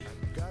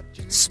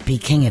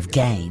Speaking of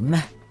game,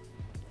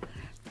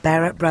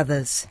 Barrett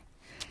brothers,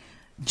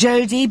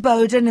 Jordie,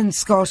 Beauden and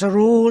Scott are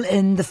all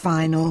in the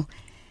final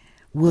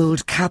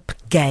World Cup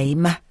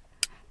game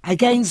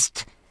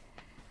against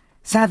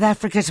South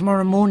Africa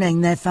tomorrow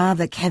morning. Their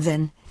father,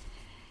 Kevin,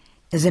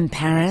 is in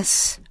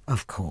Paris,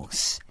 of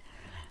course.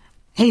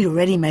 He'd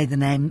already made the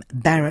name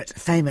Barrett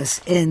famous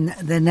in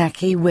the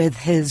Taranaki with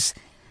his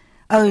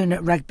own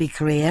rugby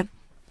career.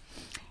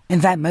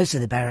 In fact, most of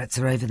the Barretts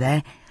are over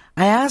there.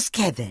 I asked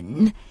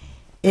Kevin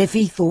if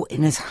he thought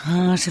in his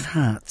heart of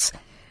hearts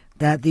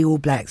that the All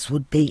Blacks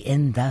would be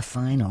in the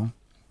final.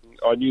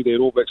 I knew the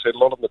All Blacks had a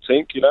lot in the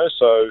tank,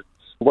 so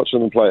watching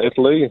them play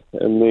Italy,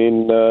 and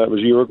then it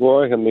was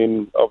Uruguay, and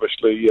then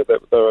obviously they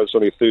was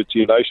only a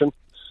third-tier nation,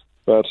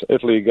 but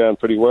Italy are going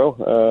pretty well.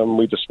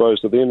 We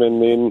disposed of them, and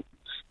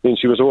then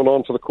she was all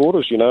on for the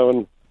quarters,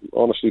 and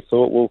honestly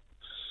thought,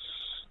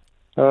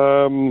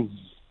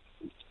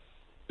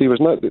 there was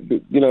no,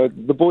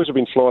 the boys have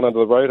been flying under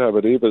the radar,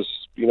 but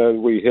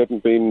we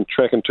hadn't been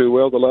tracking too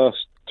well the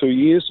last 2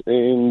 years,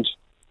 and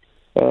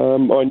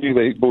I knew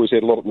the boys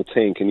had a lot in the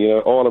tank, and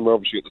Ireland were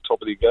obviously at the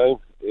top of their game,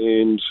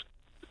 and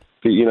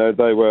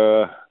they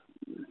were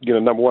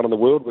number one in the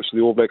world, which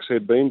the All Blacks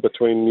had been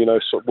between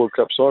World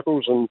Cup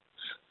cycles, and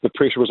the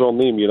pressure was on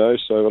them,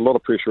 so a lot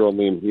of pressure on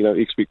them,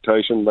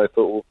 expectation. They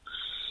thought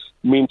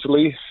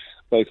mentally,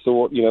 they'd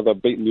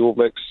beaten the All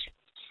Blacks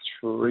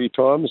 3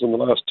 times in the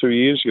last 2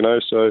 years,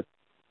 so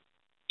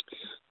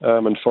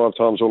and 5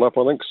 times all up,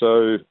 I think.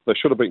 So they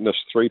should have beaten us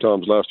 3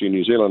 times last year in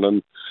New Zealand,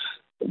 and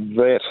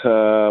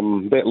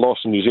that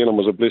loss in New Zealand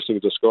was a blessing in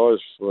disguise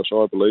for us,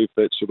 I believe.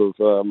 That sort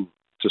of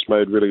just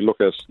made really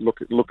look at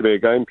our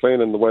game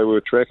plan and the way we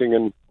were tracking,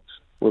 and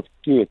we've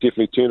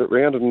definitely turned it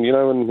around, and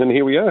and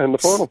here we are in the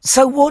final.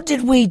 So what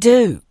did we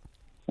do?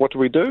 What did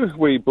we do?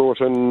 We brought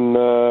in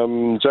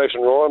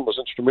Jason Ryan was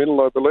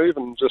instrumental, I believe,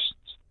 and just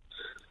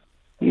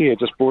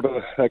brought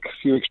a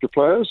few extra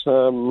players,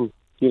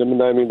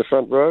 naming the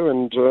front row,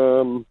 and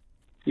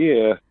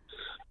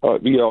I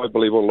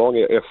believe all along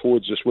our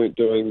forwards just weren't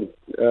paving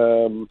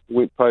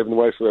the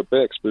way for our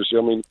backs, because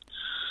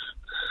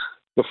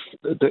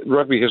the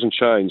rugby hasn't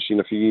changed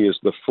for years.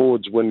 The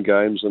forwards win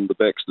games and the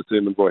backs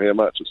determined by how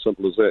much. It's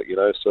simple as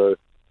that, so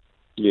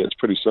it's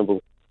pretty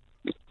simple.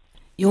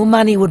 Your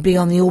money would be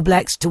on the All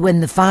Blacks to win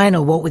the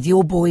final, what with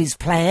your boys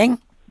playing?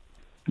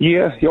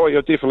 Yeah,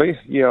 definitely.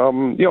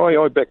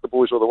 I back the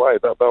boys all the way.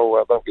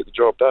 They'll get the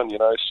job done,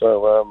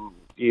 So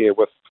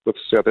with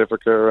South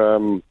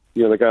Africa,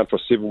 they're going for a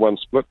 7-1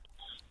 split,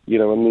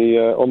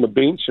 on the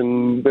bench,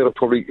 and that'll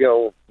probably,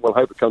 we'll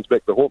hope it comes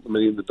back to haunt them at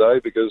the end of the day,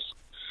 because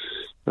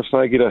if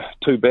they get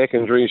 2 back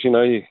injuries,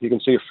 you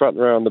can see a front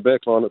row on the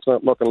back line. It's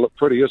not going to look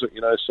pretty, is it?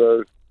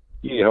 So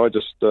I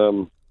just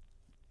I'm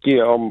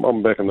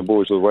backing the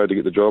boys all the way to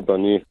get the job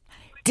done. Yeah.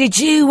 Did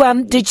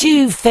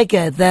you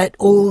figure that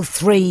all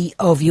 3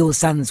 of your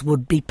sons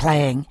would be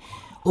playing,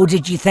 or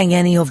did you think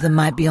any of them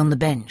might be on the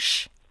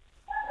bench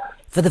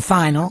for the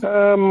final?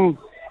 The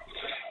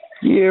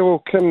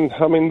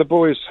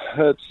boys,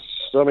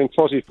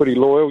 Fozzie's pretty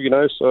loyal,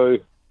 so,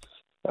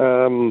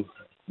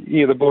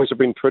 the boys have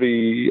been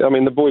pretty,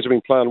 the boys have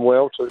been playing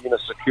well to,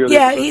 secure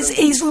their position.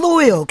 He's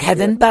loyal,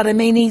 Kevin, but,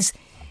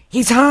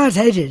 he's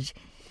hard-headed.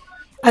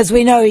 As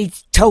we know, he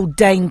told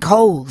Dane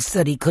Coles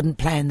that he couldn't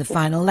play in the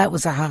final. That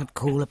was a hard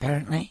call,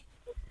 apparently.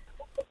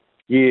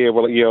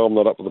 I'm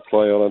not up for the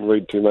play. I don't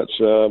read too much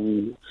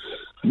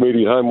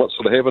media home, what's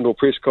sort of happened, or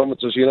press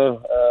conferences,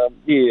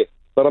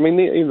 But, at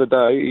the end of the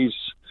day,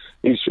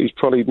 he's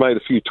probably made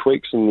a few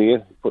tweaks in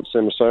there, put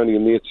Samasoni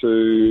in there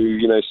to,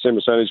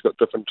 Samasoni's got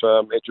different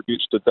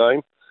attributes to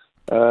Dane.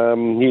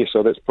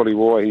 So that's probably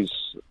why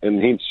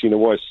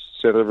why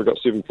South Africa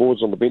got 7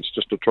 forwards on the bench,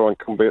 just to try and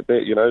combat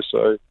that,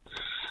 so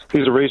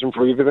there's a reason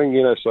for everything,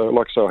 so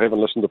like I say, I haven't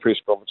listened to press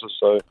conferences,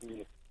 so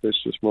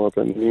that's just my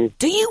opinion. Yeah.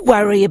 Do you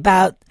worry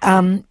about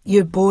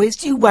your boys?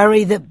 Do you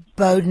worry that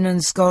Beauden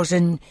and Scott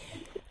and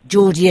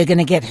Jordie are going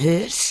to get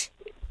hurt?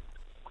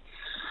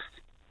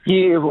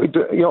 Yeah,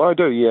 I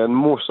do, and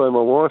more so my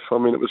wife.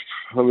 It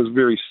was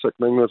very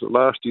sickening, was it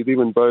last year, then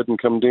when Beauden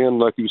come down,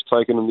 like he was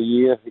taken in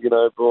the air,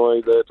 by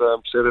that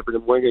South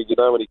African winger,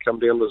 when he come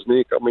down his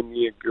neck.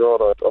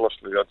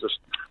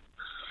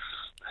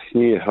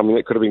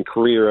 That could have been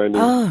career only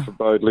for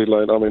Beauden, let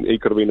alone, he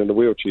could have been in a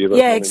wheelchair. But,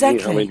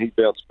 exactly. He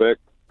bounced back,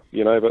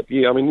 but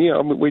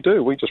we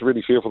do. We just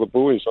really feel for the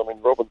boys.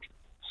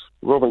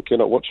 Robyn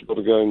cannot watch a lot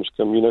of games.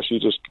 She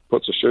just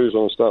puts her shoes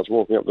on and starts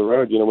walking up the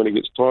road. When it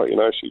gets tight,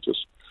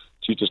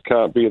 she just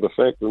can't bear the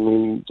fact.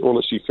 All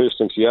that she first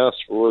thing she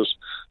asks for is,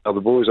 are the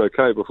boys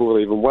okay before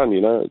they even won?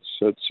 We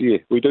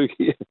do.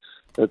 Yeah.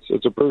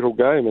 It's a brutal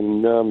game,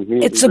 and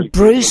it's a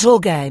brutal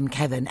game,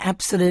 Kevin.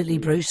 Absolutely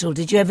brutal.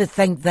 Did you ever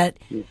think that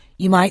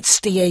you might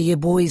steer your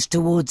boys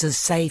towards a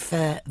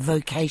safer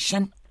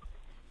vocation?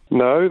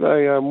 No,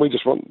 we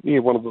just want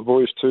one of the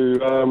boys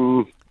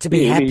to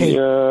be happy.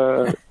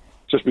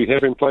 Just be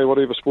happy and play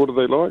whatever sport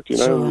they liked,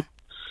 Sure.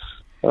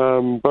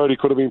 Brodie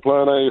could have been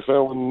playing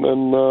AFL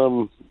in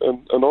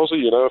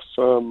Aussie,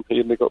 if he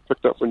hadn't got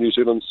picked up for New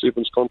Zealand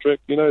Sevens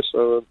contract,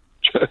 so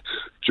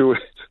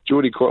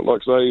Jordie quite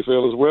likes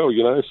AFL as well,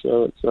 you know.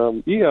 So it's I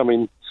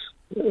mean,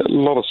 a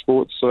lot of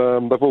sports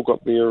they've all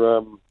got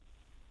their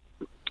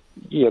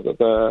the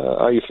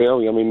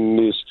AFL. I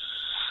mean,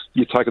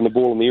 you're taking the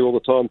ball in the air all the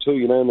time too,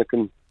 you know,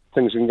 and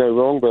things can go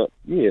wrong. But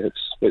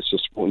it's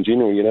just sport in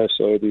general, you know.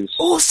 So there's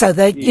also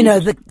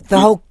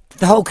the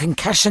whole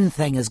concussion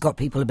thing has got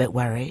people a bit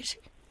worried.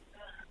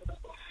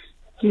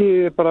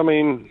 Yeah, but I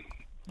mean,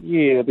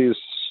 I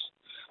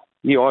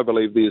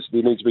believe there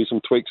needs to be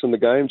some tweaks in the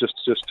game just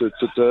to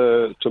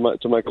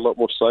make it a lot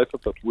more safer.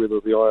 But whether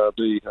the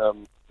IRD,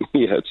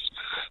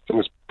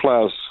 it's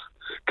players,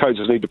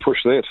 coaches need to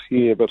push that.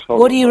 Yeah, but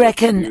what do you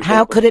reckon?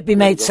 How could it be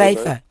made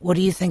safer? What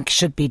do you think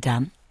should be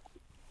done?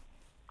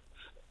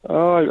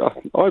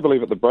 I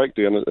believe that the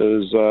breakdown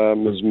is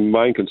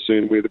main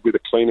concern with the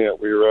clean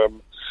out. Where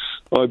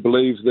I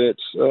believe that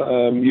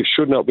you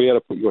should not be able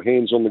to put your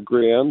hands on the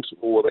ground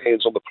or the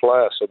hands on the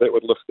player, so that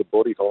would lift the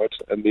body height,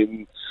 and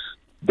then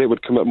that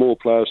would commit more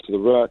players to the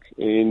ruck,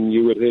 and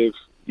you would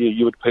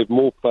have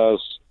more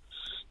players.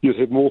 You'd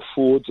have more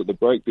forwards at the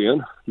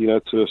breakdown, you know,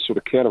 to sort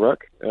of counter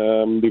ruck.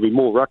 There'd be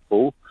more ruck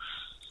ball.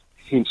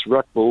 Hence,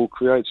 ruck ball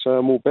creates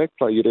more back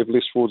play. You'd have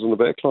less forwards on the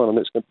back line, and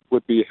that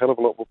would be a hell of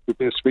a lot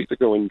better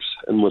spectacle.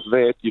 And with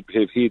that, you'd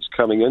have heads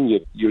coming in.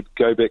 You'd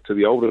go back to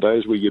the older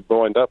days where you'd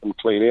bind up and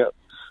clean out,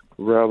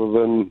 rather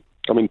than,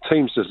 I mean,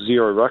 teams just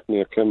zero ruck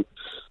now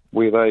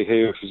where they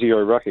have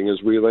zero rucking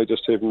is where they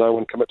just have no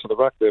one commit to the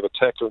ruck. They have a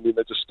tackler and then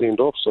they just stand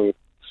off. So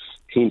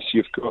hence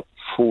you've got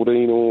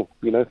 13 or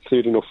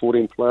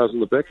 14 players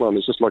in the back line.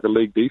 It's just like a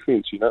league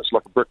defence, you know. It's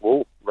like a brick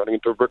wall, running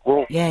into a brick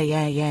wall. Yeah.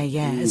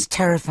 It's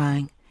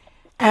terrifying.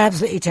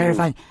 Absolutely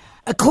terrifying.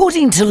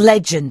 According to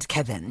legend,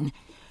 Kevin,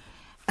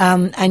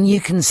 and you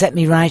can set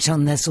me right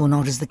on this or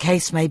not, as the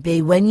case may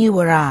be, when you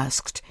were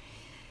asked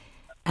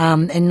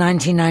in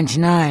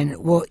 1999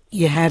 what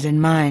you had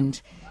in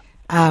mind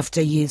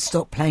after you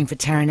stopped playing for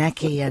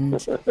Taranaki and,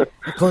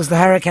 of course, the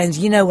Hurricanes,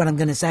 you know what I'm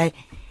going to say.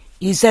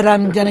 You said,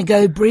 I'm going to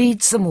go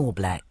breed some All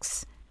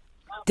Blacks.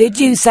 Did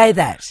you say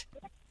that?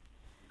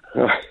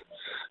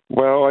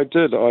 Well, I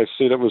did. I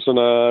said it was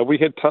we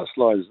had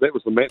touchlines. That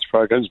was the match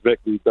programs back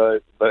in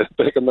those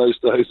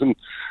days, and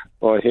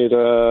I had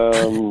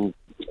I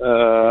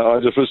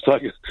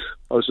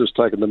was just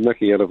taking the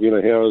mickey out of, you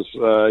know, how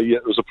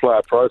it was a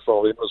player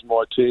profile, and it was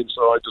my turn,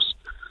 so I just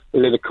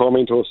had a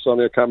comment or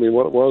something, I can't remember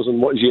what it was,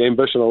 and what is your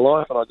ambition in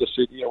life? And I just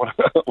said, I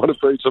want to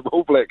breed some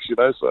All Blacks, you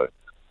know, so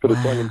put a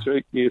tongue in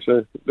cheek,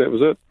 so that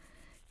was it.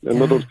 And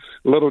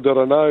little did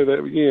I know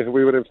that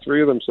we would have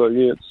three of them. So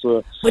it's.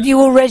 But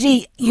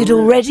you'd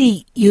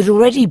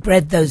already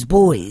bred those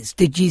boys.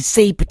 Did you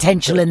see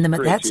potential in them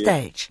at that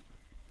stage?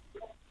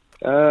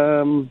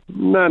 No,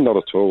 not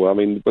at all. I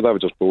mean, but they were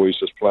just boys,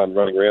 just playing,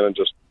 running around, and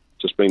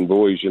just being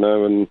boys, you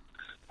know. And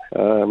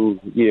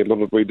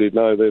little we did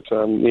know that.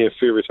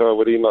 Fairy tale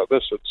would end like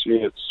this. It's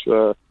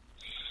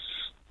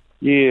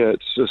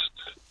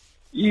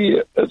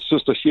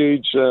just a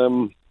huge.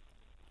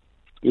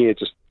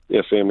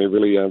 Our family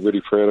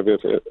really proud of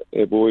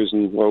our boys,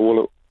 and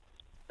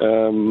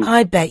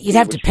I bet you'd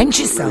have to pinch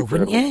yourself,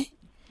 wouldn't you?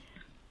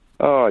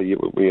 Oh yeah,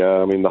 we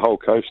are. I mean, the whole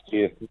coast.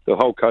 Yeah, the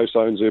whole coast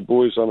owns their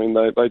boys. I mean,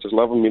 they just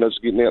love them. You know,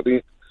 just getting out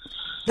there.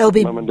 They'll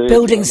be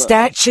building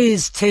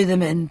statues to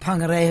them in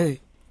Pangarehu.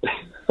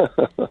 Oh,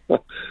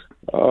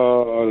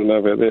 I don't know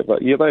about that,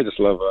 but they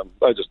just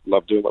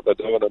love doing what they're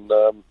doing, and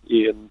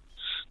and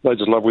they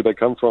just love where they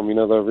come from. You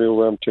know, they're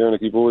real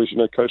Taranaki boys. You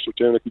know, coastal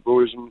Taranaki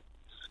boys, and.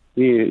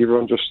 Yeah,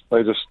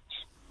 they just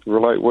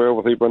relate well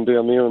with everyone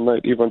down there, and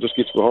everyone just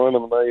gets behind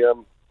them,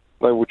 and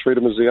they will treat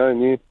them as their own.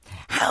 Yeah.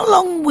 How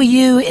long were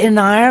you in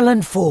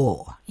Ireland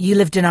for? You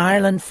lived in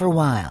Ireland for a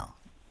while.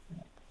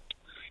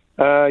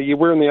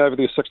 We're over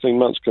there 16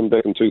 months. Come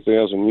back in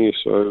 2000. Yeah,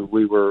 so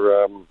we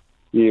were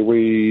we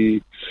were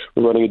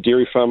running a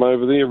dairy farm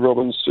over there.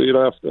 Robyn said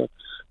after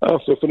I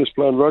finished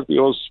playing rugby,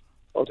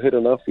 I'd had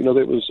enough. You know,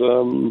 that was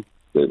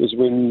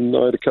when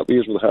I had a couple of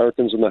years with the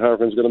Hurricanes, and the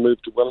Hurricanes were going to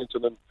move to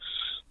Wellington, and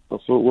I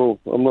thought, well,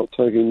 I'm not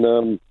taking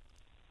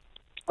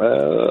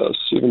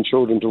 7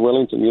 children to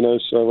Wellington, you know,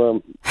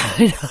 so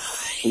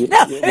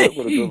that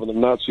would have driven them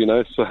nuts, you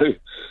know. So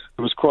it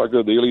was quite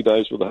good the early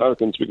days with the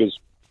Hurricanes, because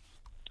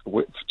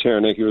for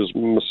Taranaki was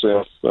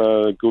myself,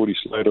 Jordie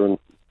Slater and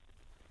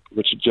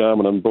Richard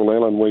Jarman and Bull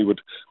Allen. We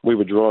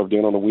would drive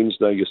down on a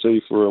Wednesday, you see,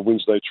 for a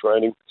Wednesday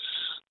training,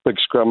 big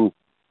scrum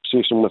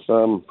session with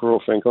poor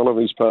old Frank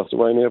Oliver. He's passed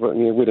away now, but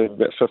we'd have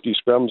about 50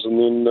 scrums, and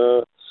then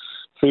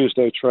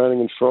Thursday training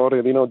and Friday,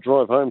 and then I'd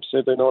drive home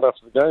Saturday night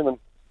after the game, and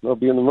I'd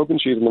be in the milking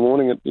shed in the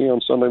morning on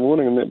Sunday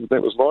morning, and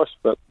that was life.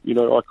 But you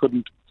know, I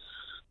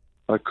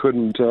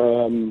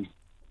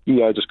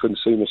just couldn't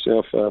see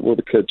myself with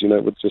the kids. You know,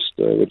 it would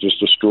just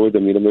destroy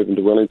them. You know, moving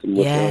to Wellington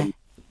with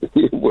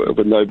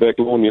no back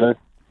lawn. You know.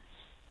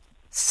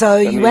 So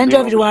you went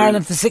over to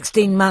Ireland for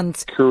 16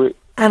 months. Correct.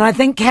 And I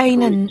think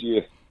Kane and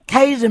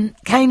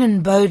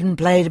Beauden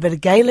played a bit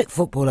of Gaelic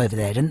football over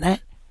there, didn't they?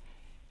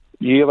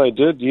 Yeah, they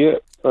did. Yeah.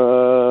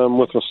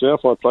 With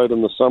myself, I played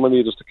in the summer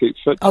there just to keep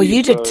fit. Oh,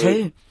 you did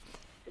too.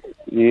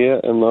 Yeah,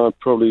 and I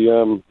probably,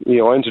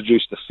 I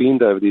introduced the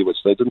Fend over there,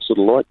 which they didn't sort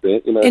of like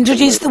that. You know,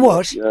 Introduced the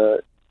what?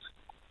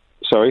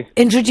 Sorry?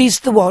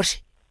 Introduced the what?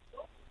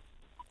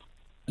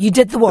 You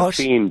did the what?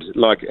 The Fend,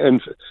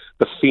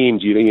 the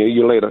Fend.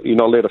 You're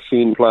not allowed to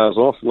fend players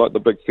off, like the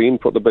big Fend,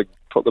 put the big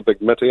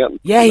mitt out.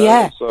 Yeah,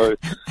 yeah. So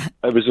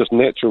it was just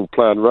natural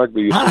playing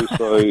rugby, you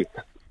see.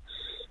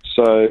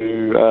 So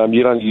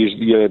you don't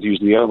use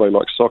the elbow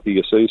like soccer,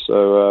 you see.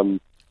 So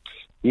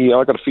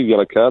I got a few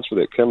yellow cards for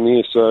that coming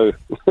here. So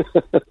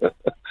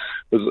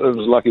it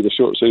was lucky the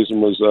short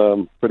season was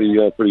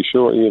pretty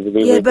short. Yeah, but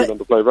they went on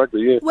to play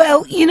rugby. Yeah.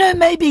 Well,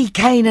 maybe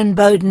Kane and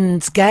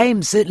Beauden's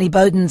game. Certainly,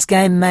 Beauden's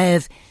game may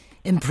have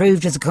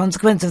improved as a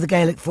consequence of the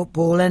Gaelic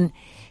football, and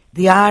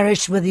the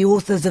Irish were the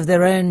authors of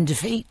their own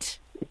defeat.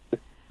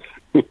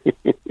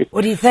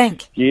 What do you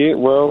think? Yeah,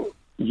 well,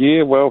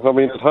 I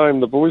mean, at home,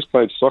 the boys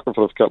played soccer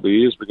for a couple of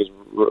years because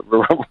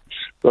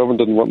Robyn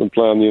didn't want them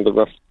playing the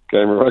rough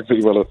game of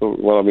rugby. Well, I thought,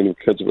 the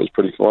kids, it was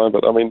pretty fine.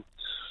 But, I mean,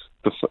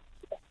 I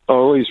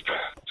always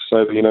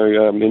say,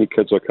 any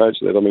kids I coach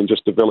that, I mean,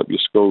 just develop your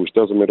skills.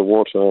 Doesn't matter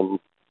what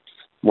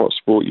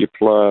sport you're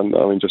playing.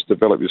 I mean, just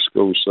develop your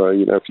skills. So,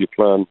 if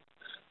you're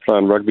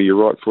playing rugby, your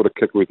right foot, a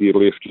kick with your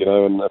left,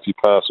 and if you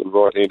pass it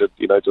right-handed,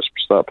 just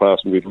start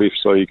passing with left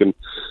so you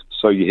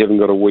haven't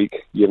got a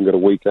weak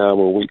arm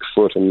or a weak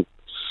foot,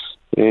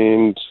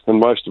 and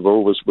most of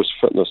all was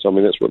fitness. I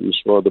mean, that's what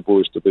inspired the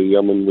boys to be.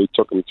 I mean, we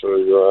took them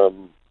to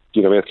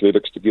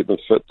athletics to get them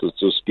fit, to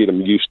just get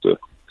them used to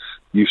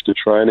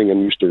training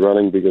and used to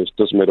running, because it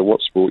doesn't matter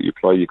what sport you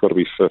play, you've got to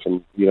be fit,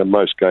 and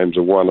most games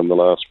are won in the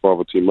last 5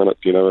 or 10 minutes.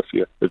 If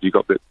you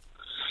got that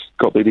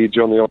edge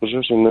on the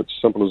opposition, it's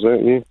simple as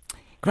that. Yeah.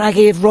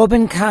 Craigie, if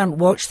Robyn can't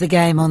watch the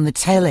game on the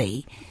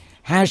telly,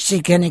 how's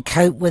she going to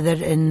cope with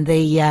it in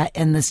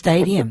the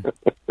stadium?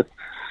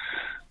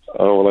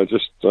 Oh, well,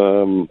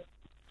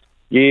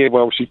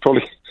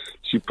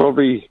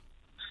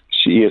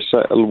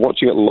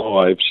 watching it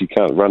live, she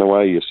can't run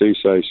away, you see,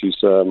 so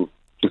she's, I'm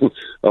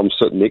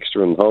sitting next to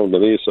her and holding her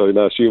there, so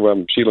no, she'll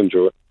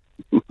enjoy it.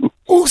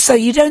 Also,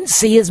 you don't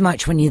see as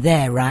much when you're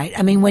there, right?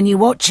 I mean, when you're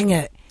watching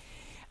it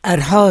at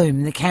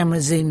home, the camera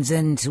zooms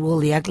into all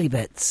the ugly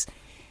bits.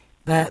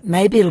 But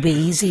maybe it'll be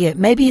easier.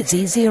 Maybe it's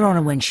easier on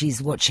her when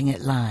she's watching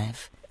it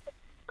live.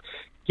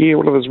 Yeah,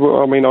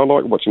 I mean, I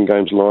like watching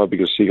games live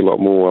because you see a lot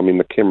more. I mean,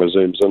 the camera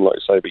zooms in, like I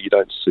say, but you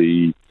don't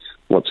see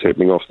what's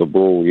happening off the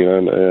ball,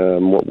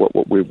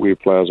 where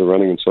players are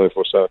running and so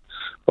forth. So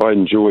I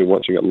enjoy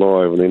watching it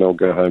live, and then I'll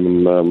go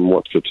home and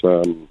watch it.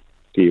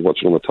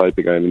 Watch it on the tape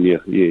again, and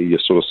you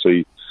sort of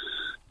see.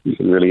 You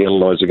can really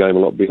analyse the game a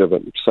lot better,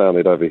 but saying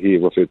that over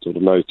here, we've had sort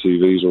of no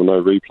TVs or no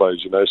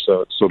replays,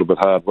 so it's sort of a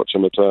bit hard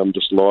watching it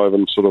just live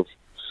and sort of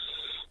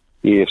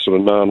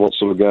knowing what's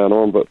sort of going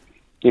on. But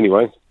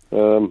anyway,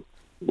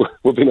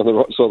 we've been on the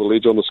right side of the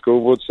ledge on the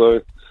scoreboard,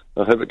 so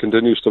I hope it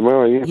continues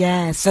tomorrow. Yeah.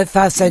 Yeah. So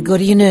far, so good.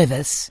 Are you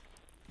nervous?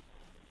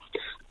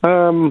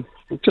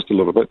 Just a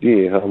little bit.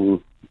 Yeah. I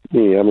mean,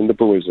 the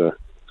boys are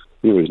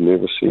always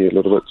nervous. Yeah, a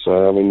little bit.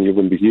 So I mean, you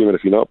wouldn't be human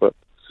if you're not, but.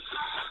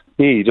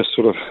 Yeah, you just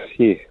sort of,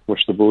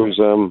 wish the boys,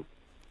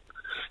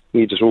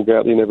 just all go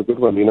out there and have a good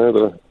one,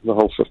 The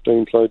whole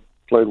 15 played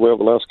well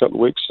the last couple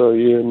of weeks, so,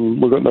 and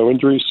we've got no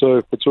injuries,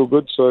 so it's all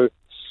good. So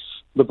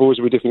the boys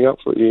will be definitely up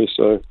for it,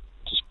 so,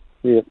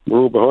 we're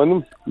all behind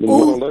them. And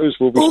one of those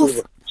will be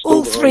still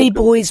all three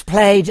boys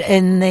played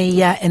in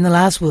the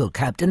last World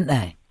Cup, didn't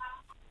they?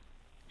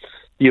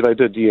 Yeah, they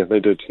did, yeah,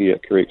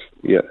 correct,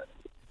 yeah.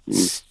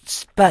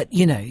 But,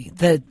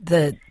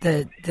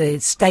 the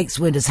stakes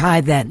weren't as high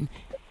then.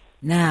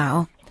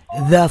 Now,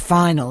 the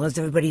final, as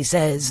everybody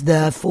says,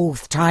 the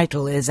fourth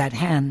title is at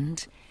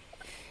hand.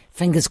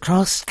 Fingers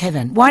crossed,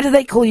 Kevin. Why do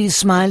they call you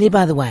Smiley,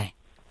 by the way?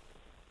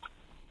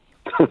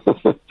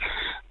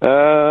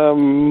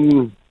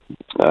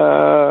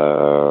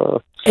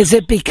 Is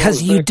it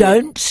because you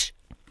don't,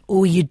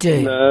 or you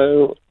do?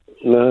 No.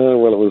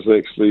 Well, it was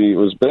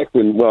back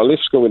when. Well, I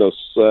left school when I was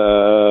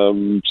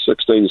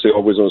 16. So I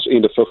was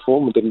in the fifth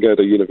form and didn't go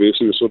to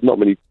university. So not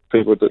many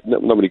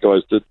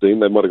guys did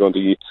then. They might have gone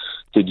to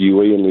did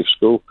UE and left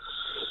school.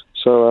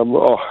 So I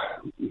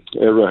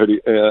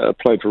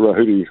played for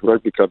Rahudi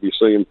Rugby Club. You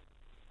see, and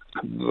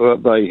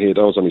I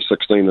was only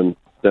 16 and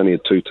they only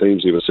had two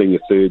teams. There were senior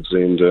thirds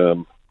and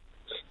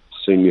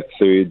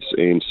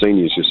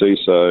seniors. You see,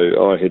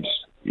 so I had.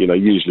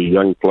 Usually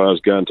young players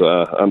going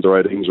to under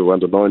 18s or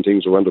under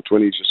 19s or under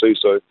 20s, you see.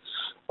 So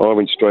I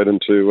went straight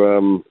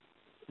into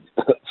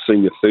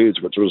senior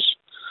thirds, which was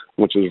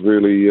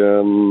really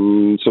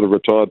sort of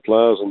retired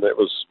players, and that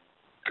was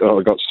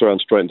I got thrown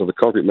straight into the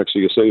concrete mixer,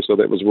 you see. So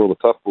that was where all the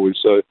tough boys.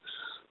 So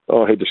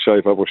I had to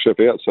shave up or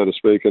ship out, so to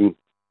speak. And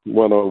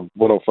one old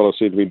fellow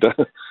said to me,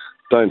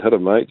 "Don't hit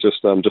him, mate.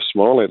 Just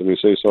smile at him." You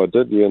see, so I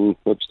did, and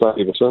it's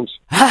started ever since.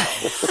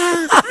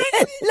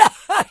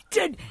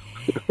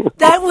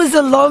 That was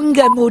a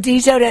longer, more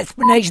detailed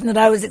explanation than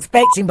I was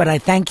expecting, but I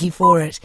thank you for it.